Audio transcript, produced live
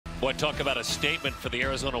Boy, talk about a statement for the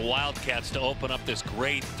Arizona Wildcats to open up this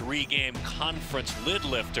great three-game conference lid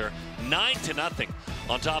lifter. 9-0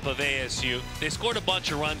 on top of ASU. They scored a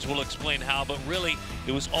bunch of runs, we'll explain how, but really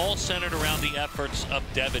it was all centered around the efforts of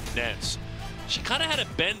Devyn Netz. She kind of had a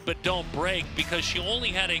bend but don't break because she only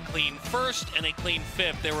had a clean first and a clean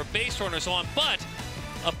fifth. There were base runners on, but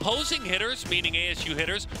opposing hitters, meaning ASU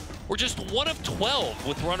hitters, were just 1 of 12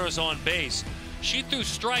 with runners on base. She threw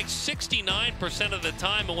strikes 69% of the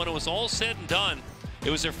time, and when it was all said and done, it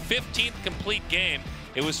was her 15th complete game.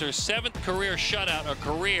 It was her 7th career shutout, a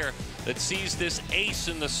career that sees this ace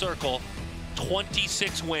in the circle.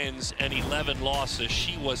 26 wins and 11 losses.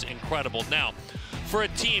 She was incredible. Now, for a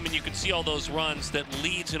team, and you can see all those runs, that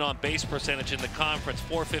leads in on-base percentage in the conference,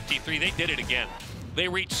 453, they did it again. They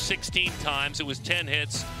reached 16 times. It was 10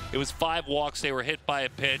 hits. It was 5 walks. They were hit by a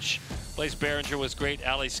pitch. Blaze Behringer was great.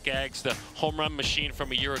 Ali Skaggs, the home run machine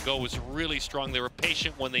from a year ago, was really strong. They were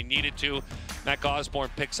patient when they needed to. Mac Osborne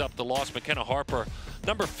picks up the loss. Makenna Harper,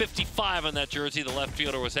 number 55 on that jersey, the left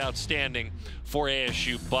fielder, was outstanding for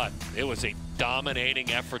ASU, but it was a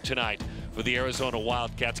dominating effort tonight for the Arizona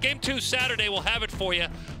Wildcats. Game 2 Saturday, we'll have it for you.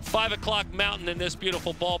 5 o'clock Mountain in this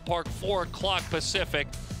beautiful ballpark, 4 o'clock Pacific.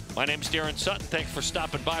 My name's Darren Sutton. Thanks for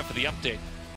stopping by for the update.